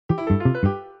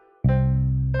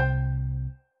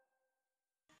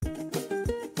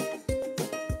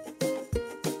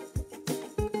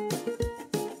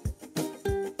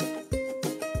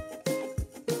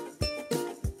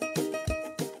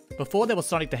Before there was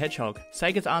Sonic the Hedgehog,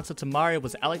 Sega's answer to Mario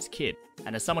was Alex Kidd,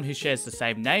 and as someone who shares the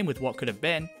same name with what could have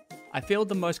been, I feel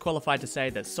the most qualified to say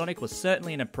that Sonic was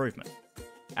certainly an improvement.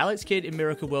 Alex Kidd in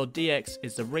Miracle World DX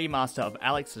is the remaster of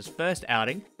Alex's first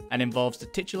outing, and involves the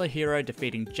titular hero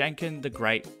defeating Janken the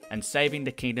Great and saving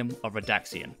the kingdom of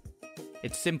Radaxian.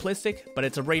 It's simplistic, but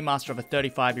it's a remaster of a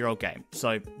 35-year-old game,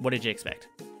 so what did you expect?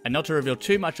 And not to reveal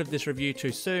too much of this review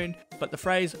too soon, but the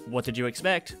phrase, "what did you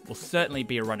expect?" will certainly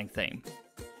be a running theme.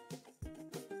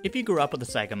 If you grew up with the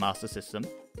Sega Master System,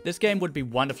 this game would be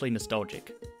wonderfully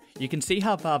nostalgic. You can see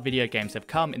how far video games have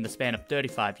come in the span of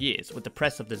 35 years with the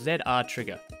press of the ZR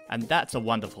trigger, and that's a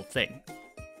wonderful thing.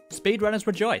 Speedrunners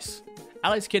rejoice!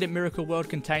 Alex Kidd in Miracle World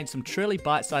contains some truly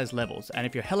bite-sized levels, and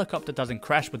if your helicopter doesn't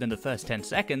crash within the first 10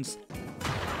 seconds,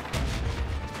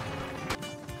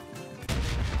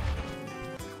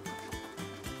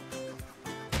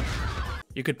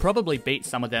 you could probably beat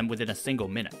some of them within a single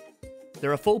minute.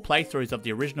 There are full playthroughs of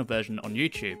the original version on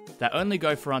YouTube that only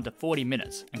go for under 40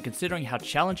 minutes, and considering how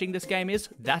challenging this game is,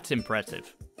 that's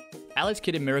impressive. Alex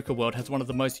Kidd in Miracle World has one of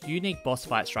the most unique boss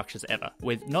fight structures ever,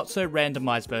 with not so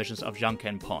randomized versions of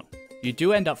Janken Pon. You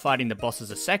do end up fighting the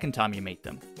bosses a second time you meet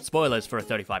them, spoilers for a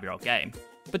 35-year-old game,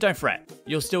 but don't fret,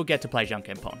 you'll still get to play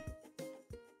Janken Pon.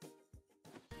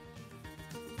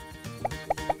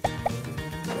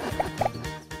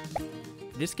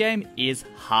 This game is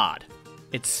hard.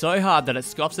 It's so hard that it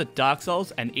scoffs at Dark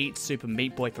Souls and eats Super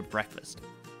Meat Boy for breakfast.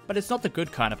 But it's not the good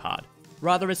kind of hard.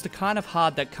 Rather, it's the kind of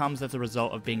hard that comes as a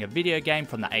result of being a video game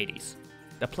from the 80s.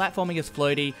 The platforming is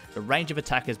floaty, the range of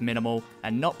attack is minimal,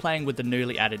 and not playing with the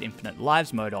newly added Infinite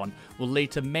Lives mode on will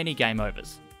lead to many game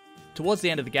overs. Towards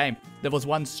the end of the game, there was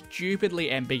one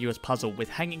stupidly ambiguous puzzle with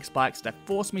hanging spikes that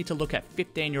forced me to look at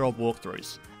 15-year-old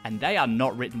walkthroughs, and they are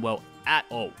not written well at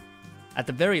all. At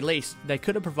the very least, they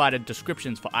could have provided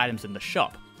descriptions for items in the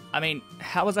shop. I mean,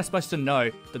 how was I supposed to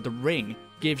know that the ring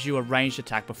gives you a ranged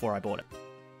attack before I bought it?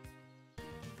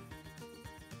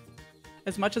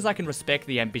 As much as I can respect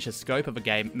the ambitious scope of a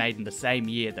game made in the same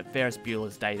year that Ferris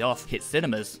Bueller's Day Off hit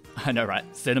cinemas, I know right,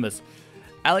 cinemas,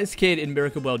 Alex Kidd in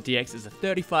Miracle World DX is a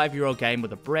 35-year-old game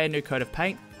with a brand new coat of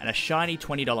paint and a shiny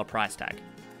 $20 price tag.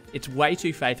 It's way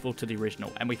too faithful to the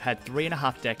original, and we've had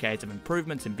 3.5 decades of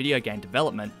improvements in video game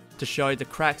development to show the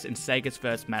cracks in Sega's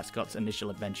first mascot's initial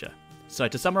adventure. So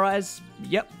to summarise,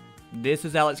 yep, this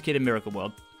is Alex Kidd in Miracle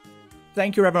World.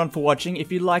 Thank you everyone for watching.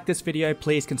 If you like this video,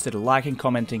 please consider liking,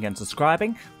 commenting and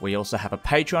subscribing. We also have a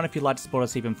Patreon if you'd like to support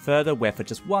us even further, where for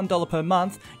just $1 per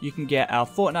month, you can get our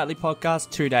fortnightly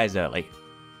podcast 2 days early.